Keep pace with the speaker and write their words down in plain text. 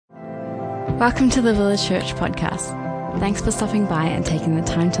Welcome to the Village Church podcast. Thanks for stopping by and taking the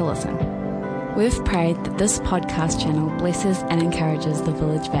time to listen. We've prayed that this podcast channel blesses and encourages the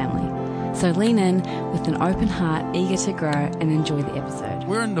Village family. So lean in with an open heart, eager to grow and enjoy the episode.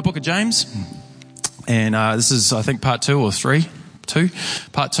 We're in the book of James, and this is, I think, part 2 or 3.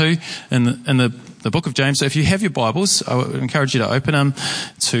 Part 2 in the book of James. So if you have your Bibles, I would encourage you to open them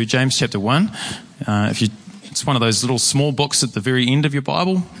to James chapter 1. It's one of those little small books at the very end of your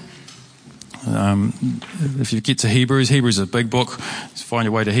Bible. If you get to Hebrews is a big book. Just find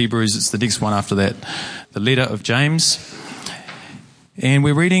your way to Hebrews. It's the next one after that, the letter of James. And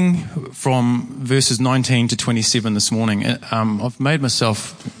we're reading from verses 19 to 27 this morning. I've made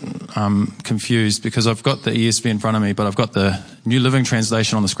myself confused because I've got the ESV in front of me, but I've got the New Living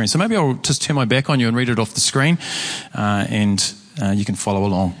Translation on the screen. So maybe I'll just turn my back on you and read it off the screen, and you can follow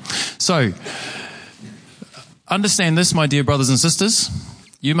along. So, understand this, my dear brothers and sisters.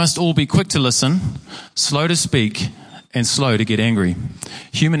 You must all be quick to listen, slow to speak, and slow to get angry.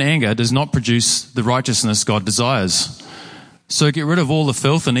 Human anger does not produce the righteousness God desires. So get rid of all the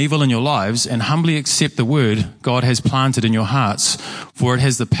filth and evil in your lives and humbly accept the word God has planted in your hearts, for it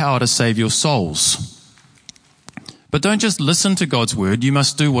has the power to save your souls. But don't just listen to God's word, you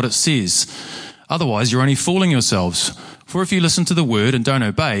must do what it says. Otherwise, you're only fooling yourselves. For if you listen to the word and don't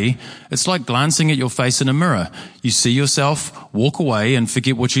obey, it's like glancing at your face in a mirror. You see yourself, walk away, and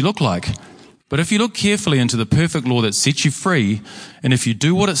forget what you look like. But if you look carefully into the perfect law that sets you free, and if you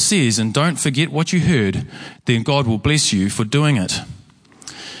do what it says and don't forget what you heard, then God will bless you for doing it.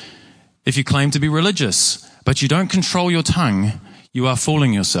 If you claim to be religious, but you don't control your tongue, you are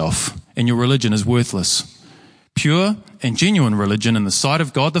fooling yourself, and your religion is worthless. Pure and genuine religion in the sight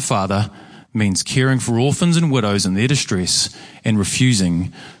of God the Father means caring for orphans and widows in their distress and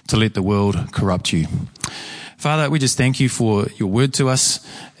refusing to let the world corrupt you. Father, we just thank you for your word to us.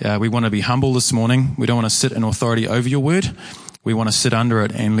 We want to be humble this morning. We don't want to sit in authority over your word. We want to sit under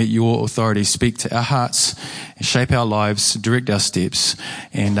it and let your authority speak to our hearts, shape our lives, direct our steps,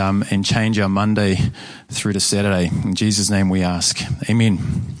 and change our Monday through to Saturday. In Jesus' name we ask. Amen.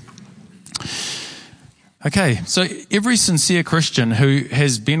 Okay, so every sincere Christian who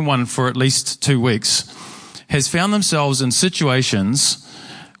has been one for at least 2 weeks has found themselves in situations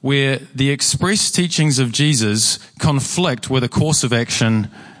where the express teachings of Jesus conflict with a course of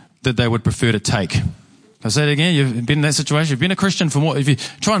action that they would prefer to take. I'll say it again, you've been in that situation, you've been a Christian for more, if you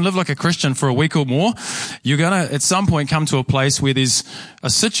try and live like a Christian for a week or more, you're going to at some point come to a place where there's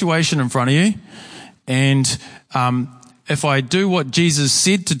a situation in front of you, and if I do what Jesus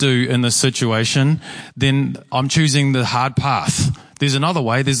said to do in this situation, then I'm choosing the hard path. There's another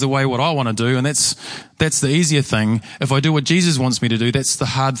way. There's the way what I want to do, and that's the easier thing. If I do what Jesus wants me to do, that's the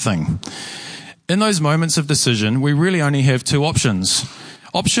hard thing. In those moments of decision, we really only have 2 options.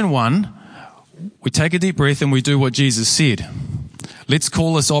 Option 1, we take a deep breath and we do what Jesus said. Let's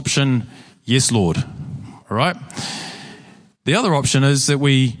call this option, yes, Lord. All right? The other option is that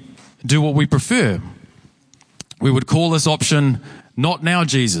we do what we prefer. We would call this option, not now,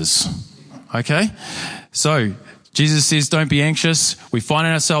 Jesus. Okay? So, Jesus says, don't be anxious. We find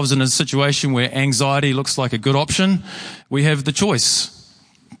ourselves in a situation where anxiety looks like a good option. We have the choice.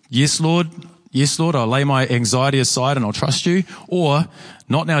 Yes, Lord. Yes, Lord. I'll lay my anxiety aside and I'll trust you. Or,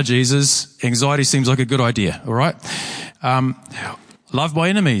 not now, Jesus. Anxiety seems like a good idea. All right? Love my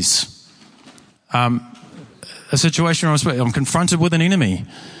enemies. A situation where I'm confronted with an enemy.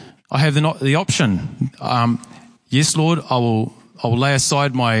 I have the option. Yes, Lord, I will lay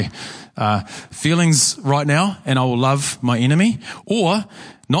aside my feelings right now and I will love my enemy. Or,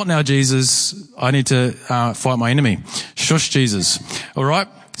 not now, Jesus, I need to fight my enemy. Shush, Jesus. All right?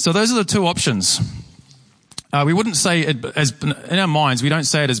 So those are the 2 options. We wouldn't say it as, in our minds, we don't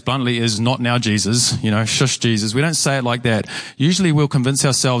say it as bluntly as not now, Jesus, shush, Jesus. We don't say it like that. Usually we'll convince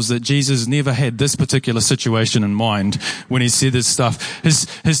ourselves that Jesus never had this particular situation in mind when he said this stuff.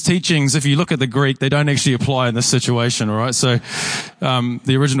 His teachings, if you look at the Greek, they don't actually apply in this situation, all right? So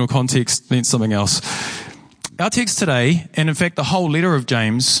the original context meant something else. Our text today, and in fact the whole letter of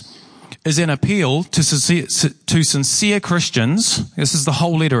James, is an appeal to sincere Christians. This is the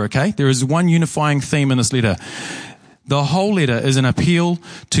whole letter, okay? There is one unifying theme in this letter. The whole letter is an appeal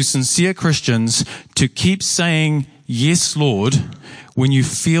to sincere Christians to keep saying, yes, Lord, when you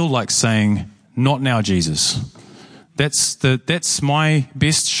feel like saying, not now, Jesus. That's my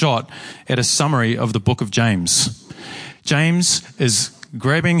best shot at a summary of the book of James. James is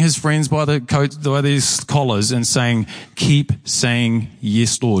grabbing his friends by these collars and saying, keep saying,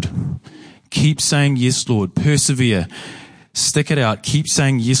 yes, Lord. Keep saying, yes, Lord. Persevere. Stick it out. Keep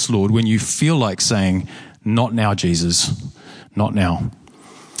saying, yes, Lord, when you feel like saying, not now, Jesus. Not now.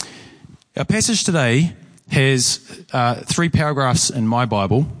 Our passage today has 3 paragraphs in my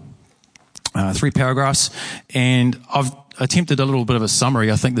Bible, 3 paragraphs, and I've attempted a little bit of a summary.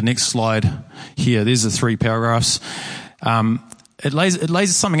 I think the next slide here, there's the 3 paragraphs. It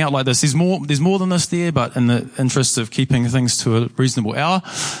lays something out like this. There's more than this there, but in the interest of keeping things to a reasonable hour,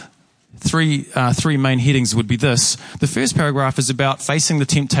 three main headings would be this. The first paragraph is about facing the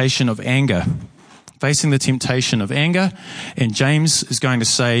temptation of anger. Facing the temptation of anger, and James is going to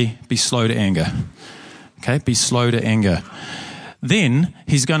say, be slow to anger. Okay, be slow to anger. Then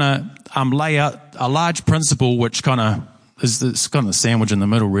he's going to lay out a large principle, which kind of is kind of the sandwich in the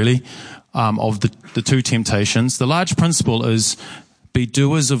middle, really, of the 2 temptations. The large principle is be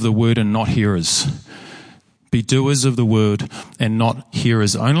doers of the word and not hearers. Be doers of the word and not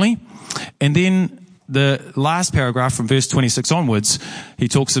hearers only. And then the last paragraph from verse 26 onwards, he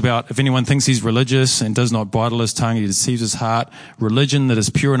talks about if anyone thinks he's religious and does not bridle his tongue, he deceives his heart. Religion that is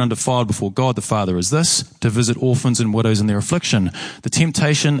pure and undefiled before God the Father is this, to visit orphans and widows in their affliction. The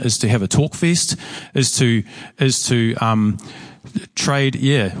temptation is to have a Talkfest, is to trade,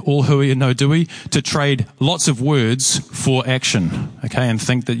 all hooey and no dooey, to trade lots of words for action, okay, and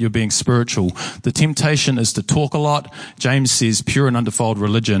think that you're being spiritual. The temptation is to talk a lot. James says pure and undefiled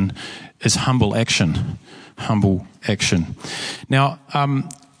religion is humble action. Humble action. Now,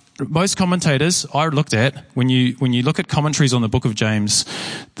 most commentators I looked at, when you look at commentaries on the book of James,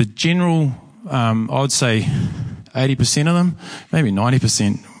 the general, I would say 80% of them, maybe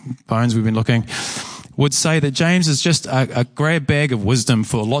 90%, Bones we've been looking, would say that James is just a grab bag of wisdom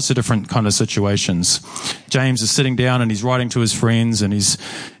for lots of different kind of situations. James is sitting down and he's writing to his friends, and he's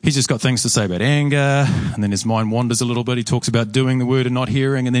just got things to say about anger, and then his mind wanders a little bit. He talks about doing the word and not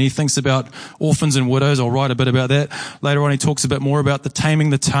hearing, and then he thinks about orphans and widows. I'll write a bit about that. Later on he talks a bit more about the taming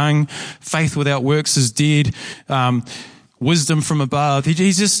the tongue. Faith without works is dead. Wisdom from above.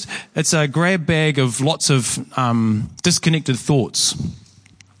 It's a grab bag of lots of disconnected thoughts.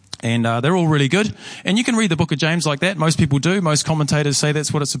 And they're all really good. And you can read the book of James like that. Most people do. Most commentators say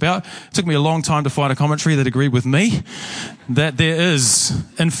that's what it's about. It took me a long time to find a commentary that agreed with me that there is,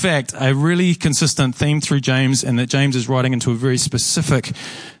 in fact, a really consistent theme through James, and that James is writing into a very specific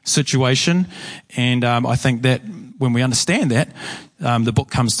situation. And I think that when we understand that, the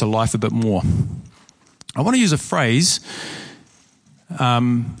book comes to life a bit more. I want to use a phrase,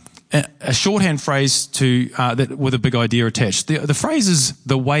 a shorthand phrase that with a big idea attached. The phrase is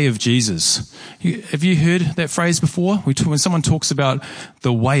the way of Jesus. Have you heard that phrase before? When someone talks about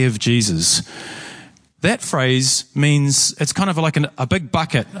the way of Jesus, that phrase means it's kind of like a big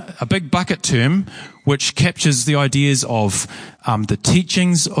bucket term which captures the ideas of the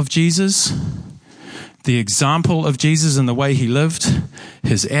teachings of Jesus, the example of Jesus and the way he lived,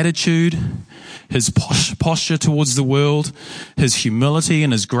 his attitude, his posture towards the world, his humility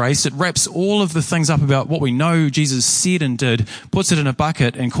and his grace. It wraps all of the things up about what we know Jesus said and did, puts it in a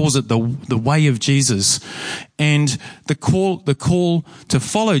bucket and calls it the way of Jesus. And the call to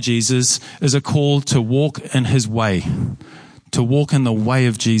follow Jesus is a call to walk in his way, to walk in the way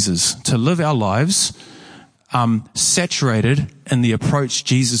of Jesus, to live our lives saturated in the approach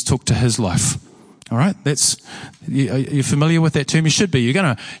Jesus took to his life. All right, you're familiar with that term. You should be.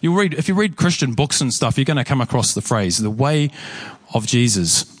 If you read Christian books and stuff, you're going to come across the phrase, the way of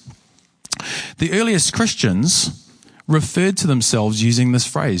Jesus. The earliest Christians referred to themselves using this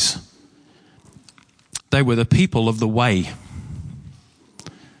phrase. They were the people of the way.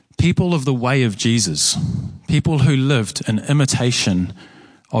 People of the way of Jesus. People who lived in imitation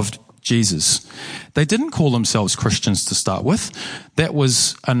of Jesus. They didn't call themselves Christians to start with. That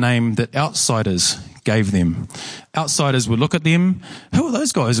was a name that outsiders gave them. Outsiders would look at them. Who are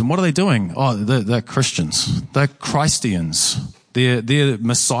those guys and what are they doing? Oh, they're Christians. They're Christians. They're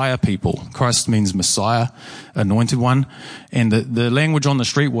Messiah people. Christ means Messiah, anointed one. And the language on the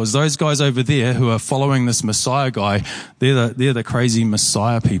street was those guys over there who are following this Messiah guy, they're the crazy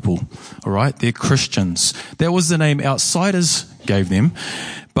Messiah people. All right? They're Christians. That was the name outsiders gave them.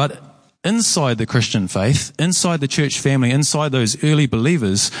 But inside the Christian faith, inside the church family, inside those early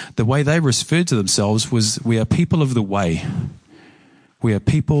believers, the way they referred to themselves was, we are people of the way. We are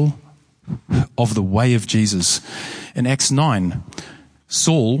people of the way of Jesus. In Acts 9,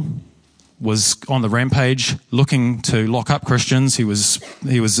 Saul was on the rampage looking to lock up Christians. He was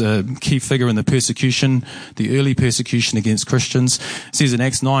a key figure in the persecution, the early persecution against Christians. It says in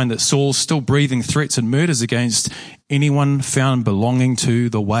Acts 9 that Saul's still breathing threats and murders against anyone found belonging to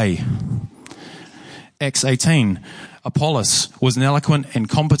the way. Acts 18, Apollos was an eloquent and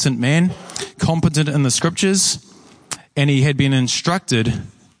competent man, competent in the scriptures, and he had been instructed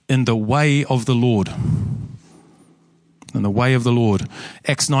in the way of the Lord. in the way of the Lord.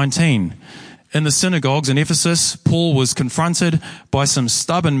 Acts 19. In the synagogues in Ephesus, Paul was confronted by some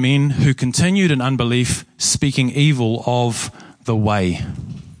stubborn men who continued in unbelief, speaking evil of the way.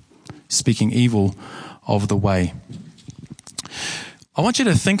 Speaking evil of the way. I want you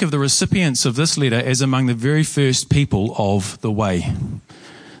to think of the recipients of this letter as among the very first people of the way.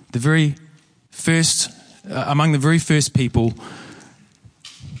 Among the very first people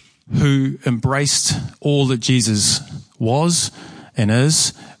who embraced all that Jesus was and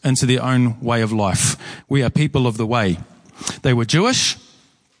is into their own way of life. We are people of the way. They were Jewish.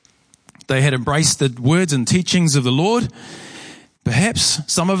 They had embraced the words and teachings of the Lord. Perhaps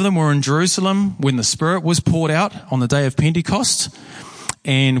some of them were in Jerusalem when the Spirit was poured out on the day of Pentecost,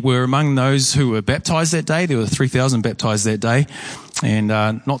 and were among those who were baptized that day. There were 3,000 baptized that day, and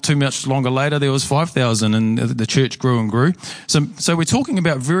not too much longer later there was 5,000, and the church grew and grew. So we're talking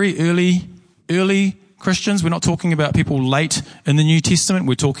about very early Christians. We're not talking about people late in the New Testament.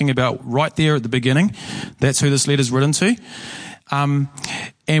 We're talking about right there at the beginning. That's who this letter's written to.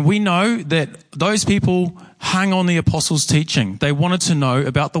 And we know that those people hung on the apostles' teaching. They wanted to know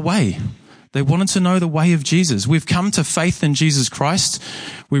about the way. They wanted to know the way of Jesus. We've come to faith in Jesus Christ.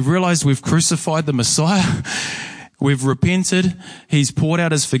 We've realized we've crucified the Messiah. We've repented. He's poured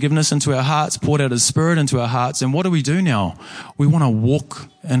out his forgiveness into our hearts, poured out his Spirit into our hearts. And what do we do now? We want to walk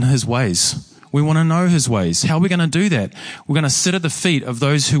in his ways. We want to know his ways. How are we going to do that? We're going to sit at the feet of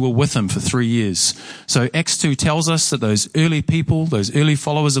those who were with him for 3 years. So Acts 2 tells us that those early people, those early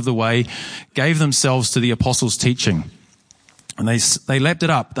followers of the way, gave themselves to the apostles' teaching. And they lapped it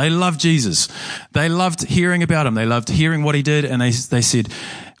up. They loved Jesus. They loved hearing about him. They loved hearing what he did. And they said,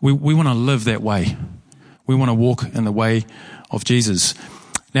 we want to live that way. We want to walk in the way of Jesus.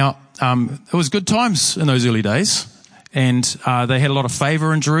 Now, it was good times in those early days. And they had a lot of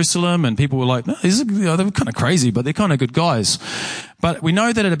favor in Jerusalem, and people were like, no, they were kind of crazy, but they're kind of good guys. But we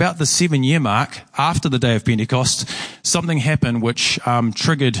know that at about the 7-year mark, after the day of Pentecost, something happened which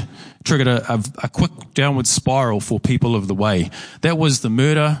triggered a quick downward spiral for people of the way. That was the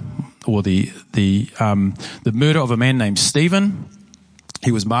murder, or the murder of a man named Stephen.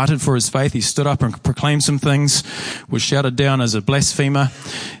 He was martyred for his faith. He stood up and proclaimed some things, was shouted down as a blasphemer,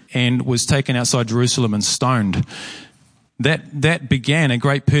 and was taken outside Jerusalem and stoned. That began a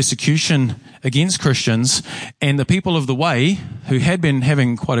great persecution against Christians, and the people of the way, who had been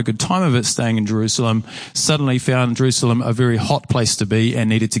having quite a good time of it staying in Jerusalem, suddenly found Jerusalem a very hot place to be and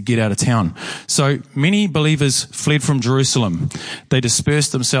needed to get out of town. So many believers fled from Jerusalem. They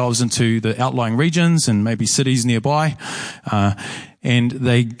dispersed themselves into the outlying regions and maybe cities nearby, and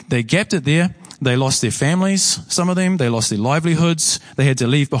they gapped it there. They lost their families, some of them. They lost their livelihoods. They had to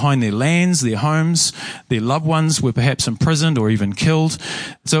leave behind their lands, their homes. Their loved ones were perhaps imprisoned or even killed.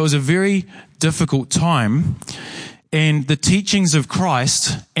 So it was a very difficult time. And the teachings of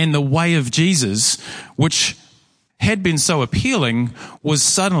Christ and the way of Jesus, which had been so appealing, was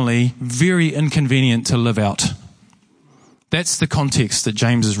suddenly very inconvenient to live out. That's the context that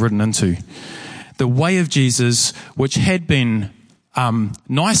James is written into. The way of Jesus, which had been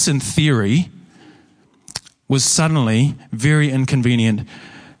nice in theory, was suddenly very inconvenient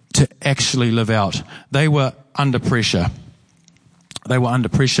to actually live out. They were under pressure.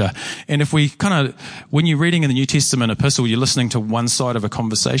 And if we when you're reading in the New Testament epistle, you're listening to one side of a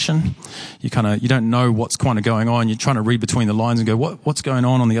conversation. You don't know what's kind of going on. You're trying to read between the lines and go, what's going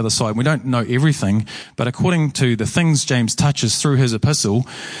on the other side? We don't know everything, but according to the things James touches through his epistle,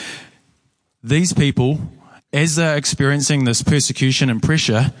 these people, as they're experiencing this persecution and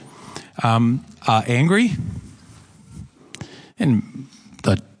pressure, are angry, and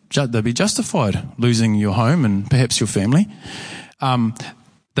they'll be justified losing your home and perhaps your family.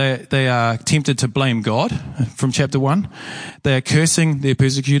 They are tempted to blame God from chapter 1. They are cursing their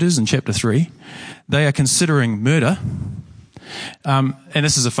persecutors in chapter 3. They are considering murder. And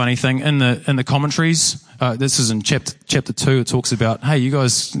this is a funny thing in the commentaries. This is in chapter 2. It talks about, hey, you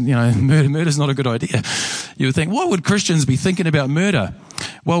guys, murder's not a good idea. You would think, why would Christians be thinking about murder?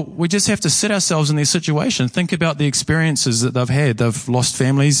 Well, we just have to set ourselves in their situation. Think about the experiences that they've had. They've lost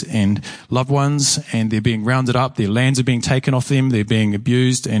families and loved ones, and they're being rounded up. Their lands are being taken off them. They're being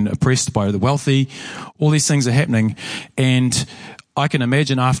abused and oppressed by the wealthy. All these things are happening. And I can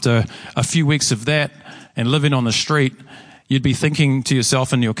imagine after a few weeks of that and living on the street, you'd be thinking to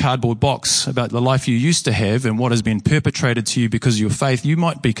yourself in your cardboard box about the life you used to have and what has been perpetrated to you because of your faith. You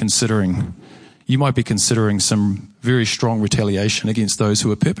might be considering some very strong retaliation against those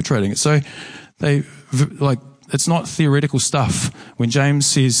who are perpetrating it. So it's not theoretical stuff. When James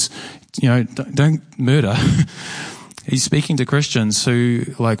says, don't murder, he's speaking to Christians who,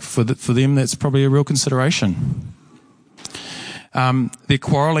 for them, that's probably a real consideration. They're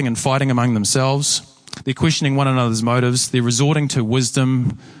quarreling and fighting among themselves. They're questioning one another's motives. They're resorting to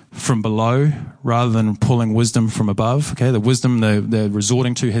wisdom from below rather than pulling wisdom from above. Okay, the wisdom they're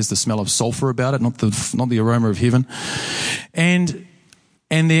resorting to has the smell of sulfur about it, not the aroma of heaven. And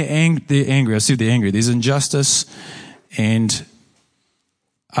they're angry. I said they're angry. There's injustice, and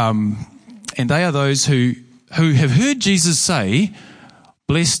they are those who have heard Jesus say,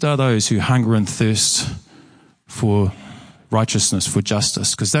 "Blessed are those who hunger and thirst for righteousness, for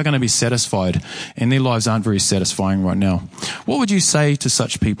justice," because they're going to be satisfied, and their lives aren't very satisfying right now. What would you say to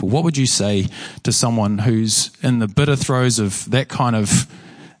such people? What would you say to someone who's in the bitter throes of that kind of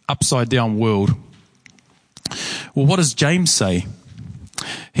upside down world? Well, what does James say?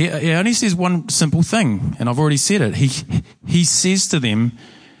 He only says one simple thing, and I've already said it. He says to them,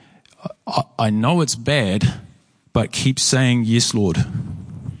 I know it's bad, but keep saying, "Yes, Lord."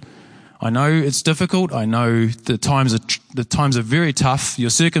 I know it's difficult. I know the times are very tough. Your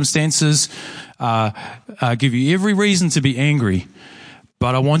circumstances give you every reason to be angry,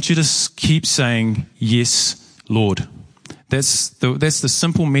 but I want you to keep saying, "Yes, Lord." That's the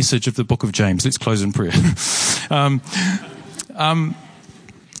simple message of the book of James. Let's close in prayer.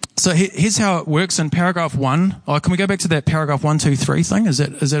 So here's how it works in paragraph 1. Can we go back to that paragraph 1, 2, 3 thing? Is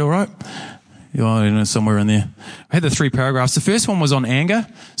that all right? Yeah, somewhere in there. I had the 3 paragraphs. The first one was on anger.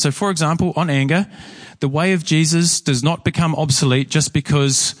 So, for example, on anger, the way of Jesus does not become obsolete just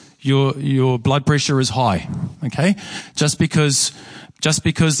because your blood pressure is high. Okay, just because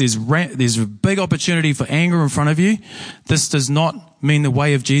there's a big opportunity for anger in front of you, this does not mean the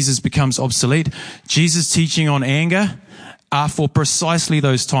way of Jesus becomes obsolete. Jesus' teaching on anger are for precisely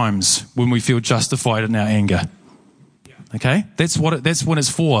those times when we feel justified in our anger. Okay, that's what it's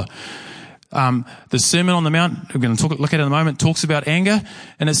for. The Sermon on the Mount, we're going to look at it in a moment, talks about anger,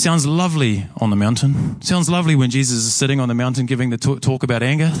 and it sounds lovely on the mountain. It sounds lovely when Jesus is sitting on the mountain giving the talk about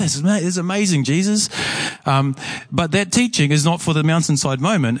anger. This is amazing, Jesus. But that teaching is not for the mountainside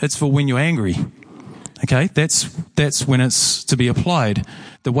moment. It's for when you're angry. Okay, that's when it's to be applied.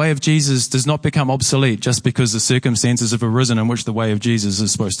 The way of Jesus does not become obsolete just because the circumstances have arisen in which the way of Jesus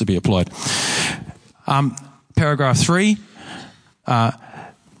is supposed to be applied. Paragraph 3.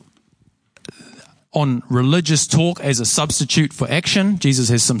 On religious talk as a substitute for action. Jesus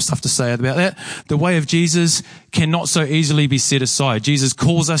has some stuff to say about that. The way of Jesus cannot so easily be set aside. Jesus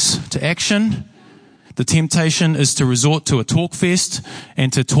calls us to action. The temptation is to resort to a talk fest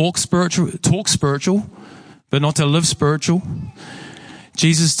and to talk spiritual, but not to live spiritual.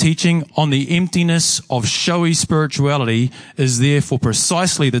 Jesus' teaching on the emptiness of showy spirituality is there for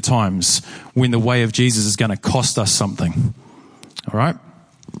precisely the times when the way of Jesus is going to cost us something. All right?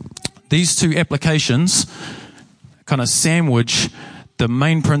 These 2 applications kind of sandwich the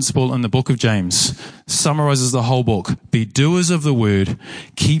main principle in the book of James. Summarizes the whole book. Be doers of the word.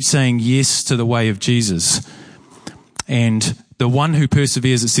 Keep saying yes to the way of Jesus. And the one who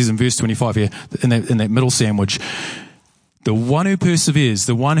perseveres, it says in verse 25 here, in that middle sandwich, the one who perseveres,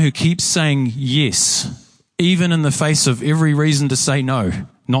 the one who keeps saying yes, even in the face of every reason to say no,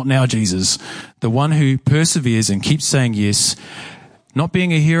 not now, Jesus. The one who perseveres and keeps saying yes, not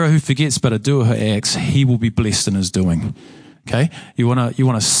being a hero who forgets, but a doer who acts, he will be blessed in his doing. Okay? You want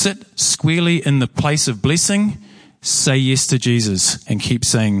to sit squarely in the place of blessing, say yes to Jesus, and keep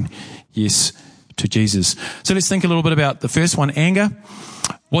saying yes to Jesus. So let's think a little bit about the first one, anger.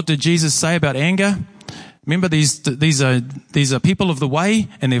 What did Jesus say about anger? Remember, these are people of the way,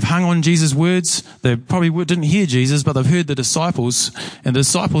 and they've hung on Jesus' words. They probably didn't hear Jesus, but they've heard the disciples, and the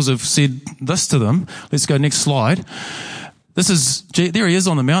disciples have said this to them. Let's go next slide. There he is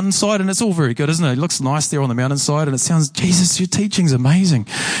on the mountainside, and it's all very good, isn't it? It looks nice there on the mountainside, and it sounds, Jesus, your teaching's amazing.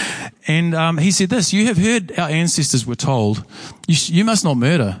 And he said this, you have heard our ancestors were told, you must not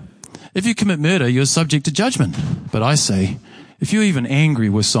murder. If you commit murder, you're subject to judgment. But I say, if you're even angry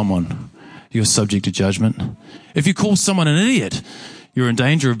with someone, you're subject to judgment. If you call someone an idiot, you're in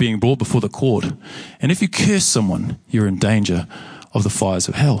danger of being brought before the court. And if you curse someone, you're in danger of the fires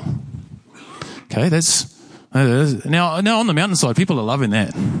of hell. Okay, now on the mountainside, people are loving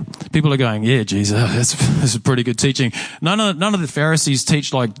that. People are going, yeah, Jesus, that's a pretty good teaching. None of the Pharisees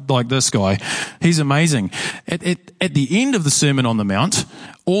teach like this guy. He's amazing. At the end of the Sermon on the Mount,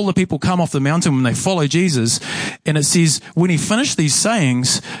 all the people come off the mountain when they follow Jesus, and it says, when he finished these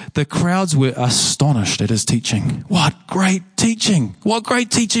sayings, the crowds were astonished at his teaching. What great teaching! What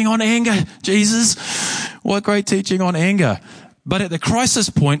great teaching on anger, Jesus! What great teaching on anger! But at the crisis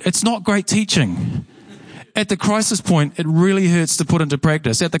point, it's not great teaching. At the crisis point, it really hurts to put into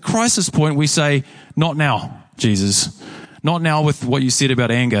practice. At the crisis point, we say, not now, Jesus. Not now with what you said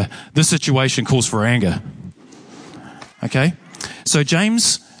about anger. This situation calls for anger. Okay? So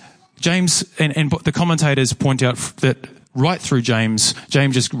James, and the commentators point out that right through James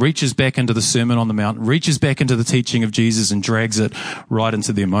just reaches back into the Sermon on the Mount, reaches back into the teaching of Jesus and drags it right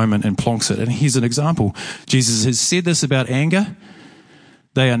into their moment and plonks it. And here's an example. Jesus has said this about anger.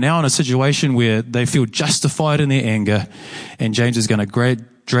 They are now in a situation where they feel justified in their anger, and James is going to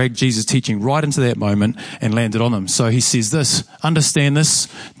drag Jesus' teaching right into that moment and land it on them. So he says this, understand this,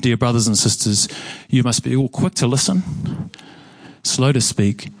 dear brothers and sisters, you must be all quick to listen, slow to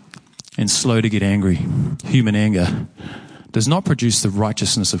speak, and slow to get angry. Human anger does not produce the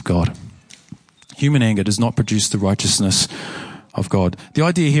righteousness of God. Human anger does not produce the righteousness of God. The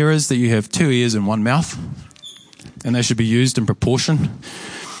idea here is that you have 2 ears and 1 mouth, and they should be used in proportion.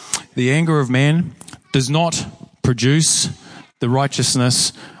 The anger of man does not produce the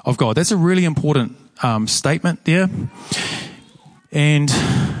righteousness of God. That's a really important statement there. And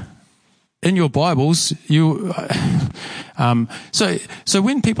in your Bibles, so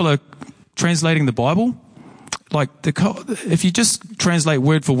when people are translating the Bible, if you just translate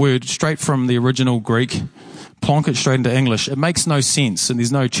word for word straight from the original Greek, plonk it straight into English, it makes no sense. And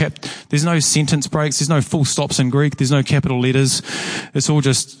there's no sentence breaks, there's no full stops in Greek, there's no capital letters. It's all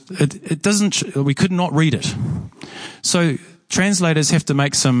just, we could not read it. So translators have to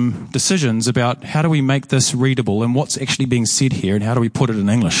make some decisions about how do we make this readable and what's actually being said here and how do we put it in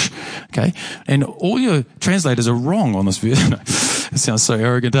English. Okay? And all your translators are wrong on this verse. It sounds so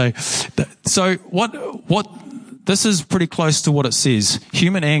arrogant, eh? So this is pretty close to what it says.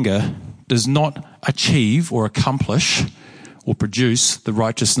 Human anger does not achieve or accomplish or produce the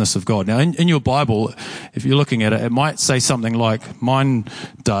righteousness of God. Now, in your Bible, if you're looking at it, it might say something like mine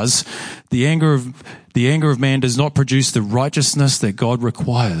does. The anger of man does not produce the righteousness that God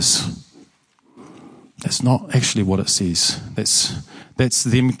requires. That's not actually what it says. That's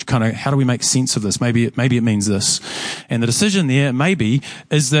them kind of, how do we make sense of this? Maybe it means this. And the decision there maybe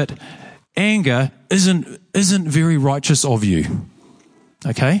is that anger isn't very righteous of you.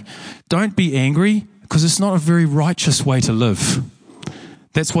 Okay? Don't be angry, because it's not a very righteous way to live.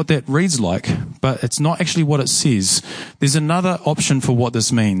 That's what that reads like, but it's not actually what it says. There's another option for what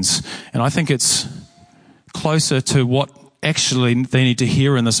this means, and I think it's closer to what actually they need to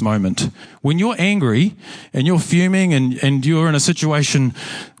hear in this moment. When you're angry and you're fuming and you're in a situation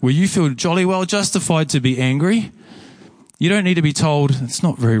where you feel jolly well justified to be angry, you don't need to be told, it's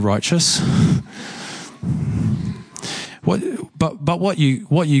not very righteous. But what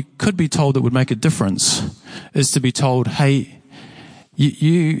you could be told that would make a difference is to be told, hey,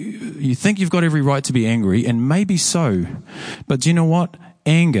 you think you've got every right to be angry, and maybe so, but do you know what?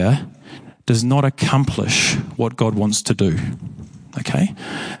 Anger does not accomplish what God wants to do. Okay?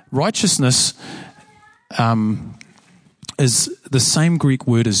 Righteousness is the same Greek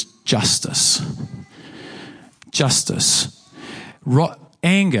word as justice. Justice.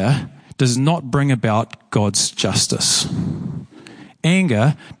 Anger does not bring about God's justice.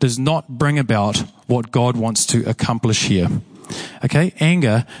 Anger does not bring about what God wants to accomplish here. Okay?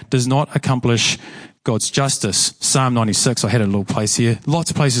 Anger does not accomplish God's justice. Psalm 96, I had a little place here. Lots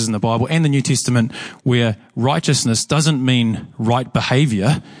of places in the Bible and the New Testament where righteousness doesn't mean right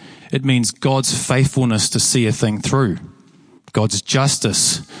behavior. It means God's faithfulness to see a thing through. God's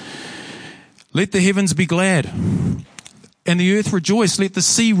justice. Let the heavens be glad and the earth rejoice. Let the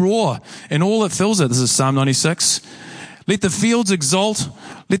sea roar and all that fills it. This is Psalm 96. Let the fields exult.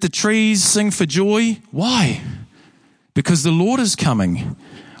 Let the trees sing for joy. Why? Because the Lord is coming.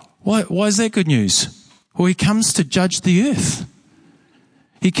 Why is that good news? Well, he comes to judge the earth.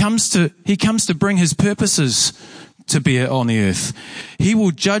 He comes to bring his purposes to bear on the earth. He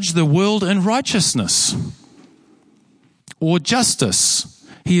will judge the world in righteousness or justice.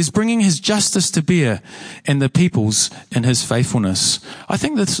 He is bringing his justice to bear and the peoples in his faithfulness. I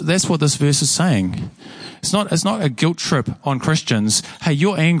think that's what this verse is saying. It's not a guilt trip on Christians. Hey,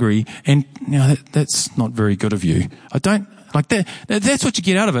 you're angry, and that's not very good of you. I don't like that. That's what you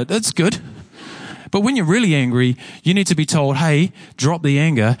get out of it. That's good. But when you're really angry, you need to be told, hey, drop the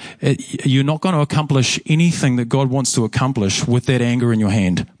anger. You're not going to accomplish anything that God wants to accomplish with that anger in your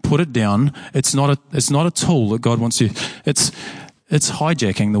hand. Put it down. It's not a tool that God wants you. It's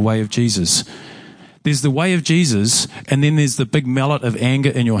hijacking the way of Jesus. There's the way of Jesus, and then there's the big mallet of anger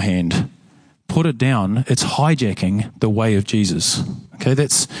in your hand. Put it down. It's hijacking the way of Jesus. Okay,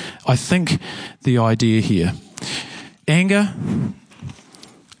 that's, I think, the idea here. Anger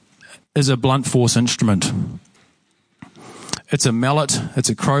is a blunt force instrument. It's a mallet, it's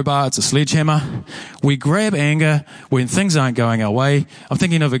a crowbar, it's a sledgehammer. We grab anger when things aren't going our way. I'm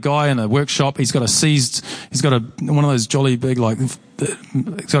thinking of a guy in a workshop. He's got one of those jolly big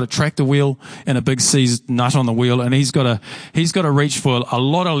got a tractor wheel and a big C's nut on the wheel, and he's got to reach for a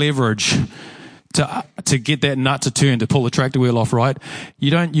lot of leverage to get that nut to turn, to pull the tractor wheel off, right?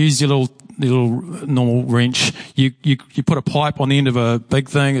 You don't use your little normal wrench. You put a pipe on the end of a big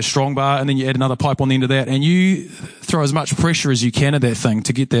thing, a strong bar, and then you add another pipe on the end of that, and you throw as much pressure as you can at that thing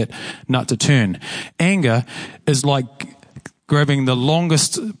to get that nut to turn. Anger is like grabbing the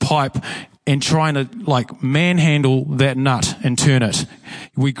longest pipe and trying to like manhandle that nut and turn it.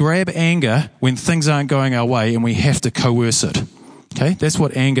 We grab anger when things aren't going our way, and we have to coerce it. Okay, that's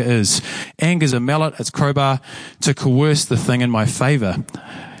what anger is. Anger is a mallet, it's crowbar to coerce the thing in my favor.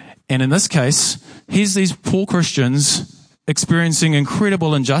 And in this case, here's these poor Christians experiencing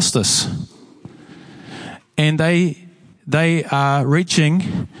incredible injustice. And they are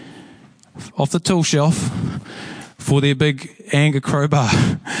reaching off the tool shelf for their big anger crowbar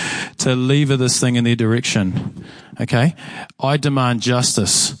to lever this thing in their direction. Okay? I demand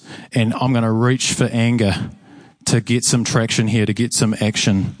justice, and I'm going to reach for anger to get some traction here, to get some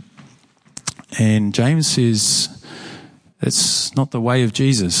action. And James says, it's not the way of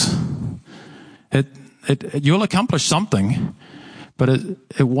Jesus. You'll accomplish something, but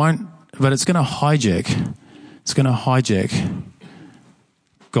it won't. But it's going to hijack. It's going to hijack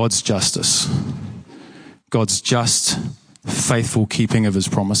God's justice, God's just, faithful keeping of His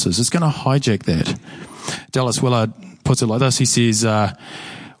promises. It's going to hijack that. Dallas Willard puts it like this. He says,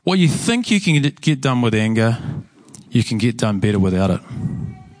 "What you think you can get done with anger, you can get done better without it."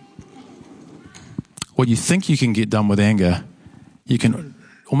 What you think you can get done with anger, you can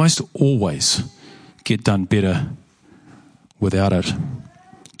almost always get done better without it.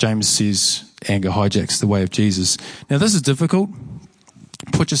 James says anger hijacks the way of Jesus. Now, this is difficult.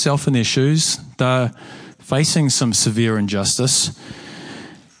 Put yourself in their shoes. They're facing some severe injustice.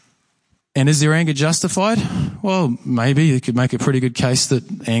 And is their anger justified? Well, maybe you could make a pretty good case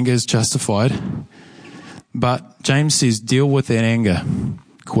that anger is justified. But James says deal with that anger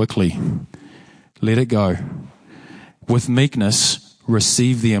quickly. Let it go. With meekness,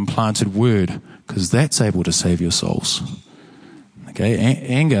 receive the implanted word, because that's able to save your souls. Okay,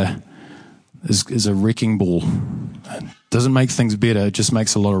 anger is a wrecking ball. It doesn't make things better, it just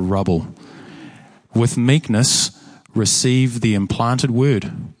makes a lot of rubble. With meekness, receive the implanted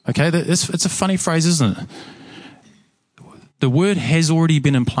word. Okay, it's a funny phrase, isn't it? The word has already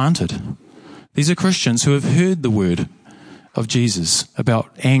been implanted. These are Christians who have heard the word of Jesus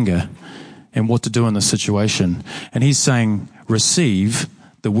about anger and what to do in this situation. And he's saying, receive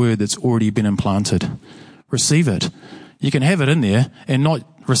the word that's already been implanted. Receive it. You can have it in there and not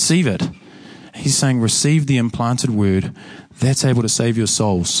receive it. He's saying, receive the implanted word. That's able to save your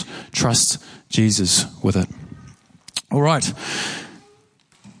souls. Trust Jesus with it. All right.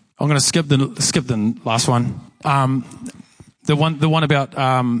 I'm going to skip the last one. The one about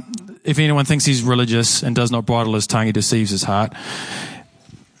if anyone thinks he's religious and does not bridle his tongue, he deceives his heart.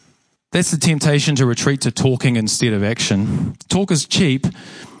 That's the temptation to retreat to talking instead of action. Talk is cheap,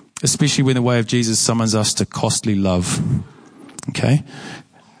 especially when the way of Jesus summons us to costly love. Okay?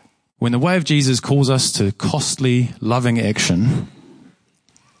 When the way of Jesus calls us to costly, loving action,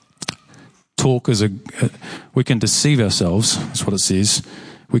 talk is we can deceive ourselves. That's what it says.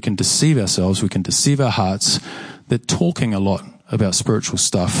 We can deceive ourselves. We can deceive our hearts that talking a lot about spiritual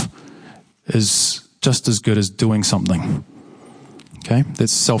stuff is just as good as doing something. Okay,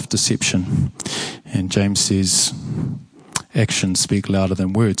 that's self-deception. And James says, actions speak louder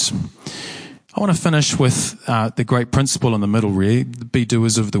than words. I want to finish with the great principle in the middle, really, be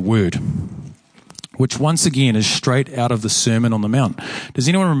doers of the word, which once again is straight out of the Sermon on the Mount. Does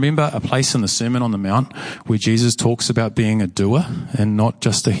anyone remember a place in the Sermon on the Mount where Jesus talks about being a doer and not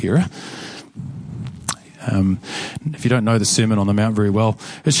just a hearer? If you don't know the Sermon on the Mount very well,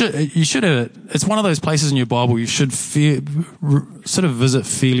 it's one of those places in your Bible you should sort of visit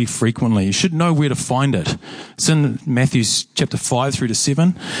fairly frequently. You should know where to find it. It's in Matthew chapter 5 through to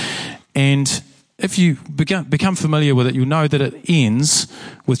 7. And if you become familiar with it, you'll know that it ends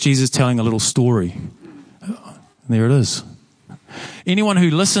with Jesus telling a little story. There it is. Anyone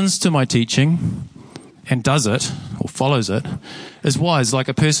who listens to my teaching and does it, or follows it, is wise, like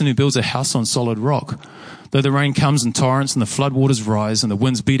a person who builds a house on solid rock. Though the rain comes in torrents and the floodwaters rise and the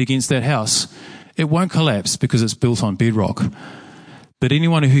winds beat against that house, it won't collapse because it's built on bedrock. But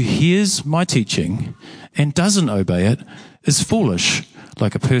anyone who hears my teaching and doesn't obey it is foolish,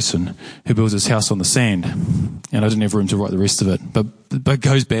 like a person who builds his house on the sand. And I didn't have room to write the rest of it, but it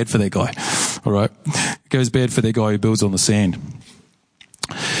goes bad for that guy. All right? It goes bad for that guy who builds on the sand.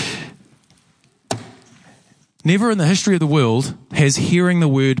 Never in the history of the world has hearing the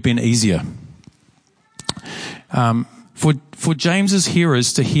word been easier. For James's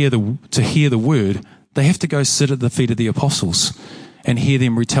hearers to hear the word, they have to go sit at the feet of the apostles and hear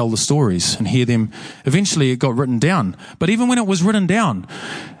them retell the stories and hear them. Eventually it got written down. But even when it was written down,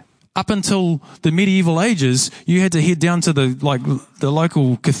 up until the medieval ages, you had to head down to the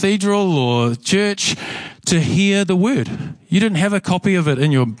local cathedral or church to hear the word. You didn't have a copy of it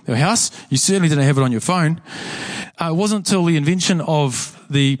in your house. You certainly didn't have it on your phone. It wasn't until the invention of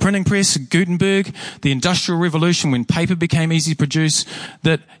the printing press, Gutenberg, the Industrial Revolution, when paper became easy to produce,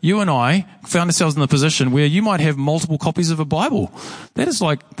 that you and I found ourselves in the position where you might have multiple copies of a Bible. That's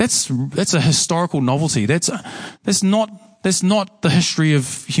a historical novelty. That's not the history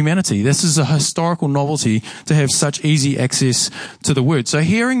of humanity. This is a historical novelty to have such easy access to the word. So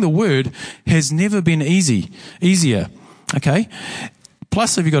hearing the word has never been easier. Okay?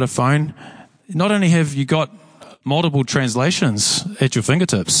 Plus, if you've got a phone, not only have you got multiple translations at your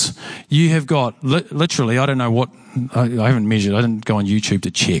fingertips, you have got literally, I don't know what, I haven't measured, I didn't go on YouTube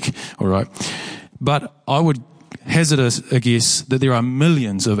to check, all right? But I would hazard a guess that there are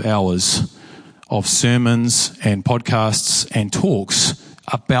millions of hours of sermons and podcasts and talks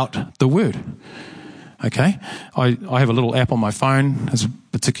about the word. Okay? I have a little app on my phone as a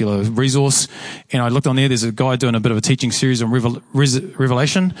particular resource, and I looked on there. There's a guy doing a bit of a teaching series on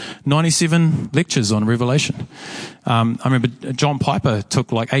Revelation, 97 lectures on Revelation. I remember John Piper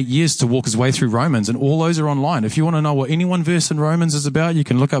took like 8 years to walk his way through Romans, and all those are online. If you want to know what any one verse in Romans is about, you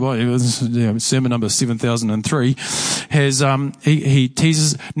can look up sermon number 7003. He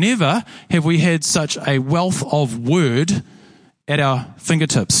teases, never have we had such a wealth of word at our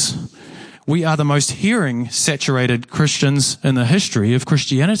fingertips. We are the most hearing-saturated Christians in the history of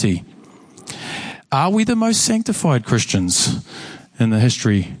Christianity. Are we the most sanctified Christians in the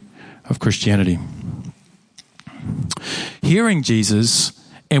history of Christianity? Hearing Jesus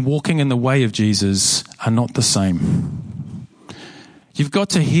and walking in the way of Jesus are not the same. You've got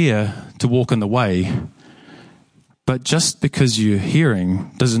to hear to walk in the way, but just because you're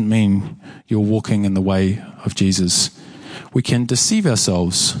hearing doesn't mean you're walking in the way of Jesus. We can deceive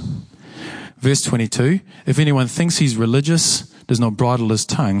ourselves. Verse 22, if anyone thinks he's religious, does not bridle his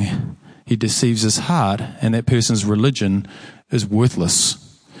tongue, he deceives his heart, and that person's religion is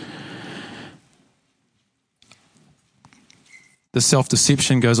worthless. The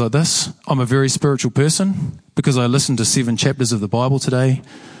self-deception goes like this. I'm a very spiritual person because I listened to 7 chapters of the Bible today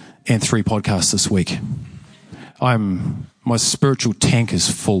and 3 podcasts this week. My spiritual tank is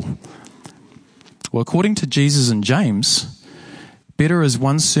full. Well, according to Jesus and James, better is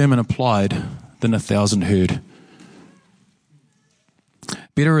one sermon applied than 1,000 heard.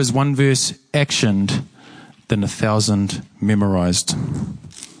 Better is one verse actioned than 1,000 memorized.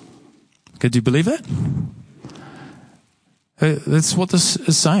 Could you believe that? That's what this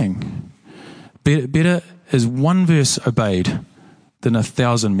is saying. Better is one verse obeyed than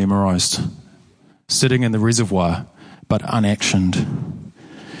 1,000 memorized, sitting in the reservoir but unactioned.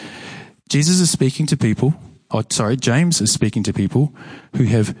 James is speaking to people who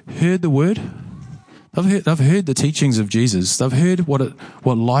have heard the word. They've heard the teachings of Jesus. They've heard what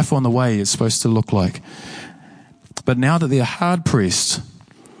life on the way is supposed to look like. But now that they're hard pressed,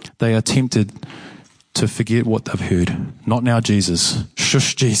 they are tempted to forget what they've heard. Not now, Jesus.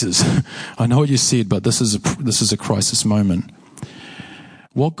 Shush, Jesus. I know what you said, but this is a crisis moment.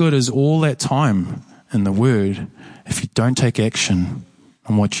 What good is all that time in the word if you don't take action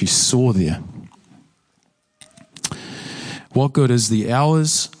on what you saw there? What good is the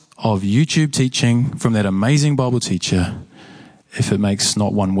hours of YouTube teaching from that amazing Bible teacher if it makes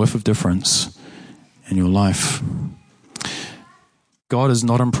not one whiff of difference in your life? God is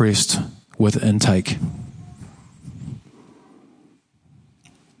not impressed with intake.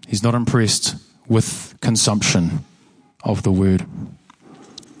 He's not impressed with consumption of the word.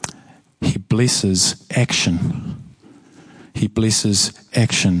 He blesses action. He blesses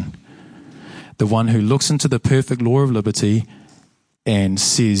action. The one who looks into the perfect law of liberty and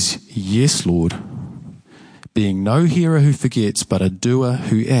says, yes, Lord, being no hearer who forgets, but a doer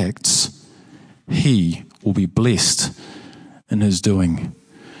who acts, he will be blessed in his doing.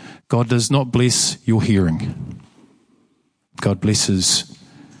 God does not bless your hearing. God blesses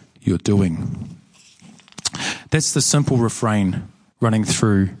your doing. That's the simple refrain running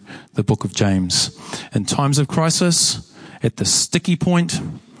through the book of James. In times of crisis, at the sticky point,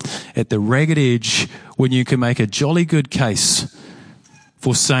 at the ragged edge, when you can make a jolly good case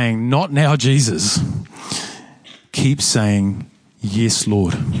for saying, not now, Jesus, keep saying, yes,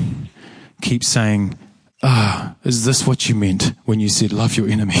 Lord. Keep saying, is this what you meant when you said, love your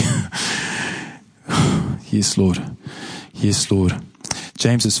enemy? Yes, Lord. Yes, Lord.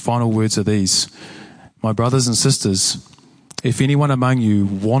 James's final words are these. My brothers and sisters, if anyone among you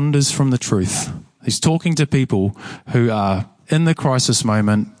wanders from the truth. He's talking to people who are in the crisis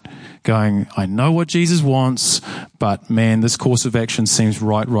moment going, I know what Jesus wants, but man, this course of action seems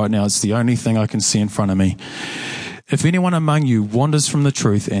right now. It's the only thing I can see in front of me. If anyone among you wanders from the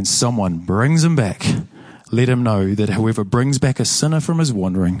truth and someone brings him back, let him know that whoever brings back a sinner from his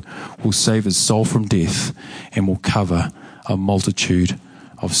wandering will save his soul from death and will cover a multitude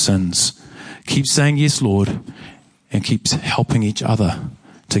of sins. Keep saying yes, Lord, and keep helping each other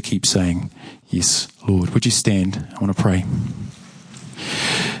to keep saying yes, Lord. Would you stand? I want to pray.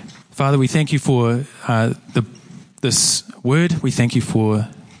 Father, we thank you for this word. We thank you for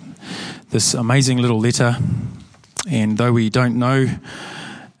this amazing little letter. And though we don't know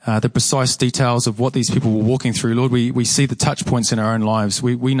the precise details of what these people were walking through, Lord, we see the touch points in our own lives.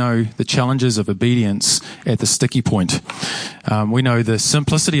 We know the challenges of obedience at the sticky point. We know the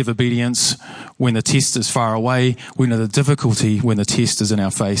simplicity of obedience when the test is far away. We know the difficulty when the test is in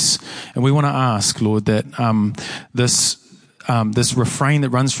our face. And we want to ask, Lord, that this refrain that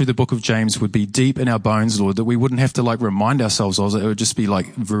runs through the book of James would be deep in our bones, Lord, that we wouldn't have to remind ourselves of it. It would just be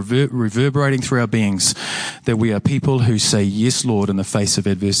reverberating through our beings, that we are people who say, yes, Lord, in the face of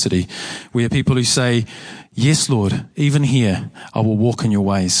adversity. We are people who say, yes, Lord, even here, I will walk in your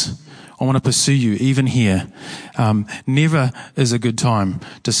ways. I want to pursue you even here. Never is a good time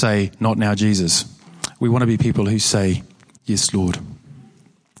to say, not now, Jesus. We want to be people who say, yes, Lord.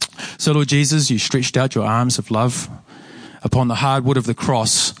 So, Lord Jesus, you stretched out your arms of love upon the hard wood of the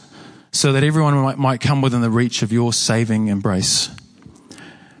cross so that everyone might come within the reach of your saving embrace.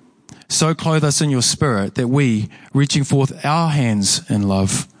 So clothe us in your spirit that we, reaching forth our hands in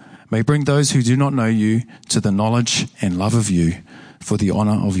love, may bring those who do not know you to the knowledge and love of you for the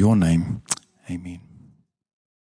honor of your name. Amen.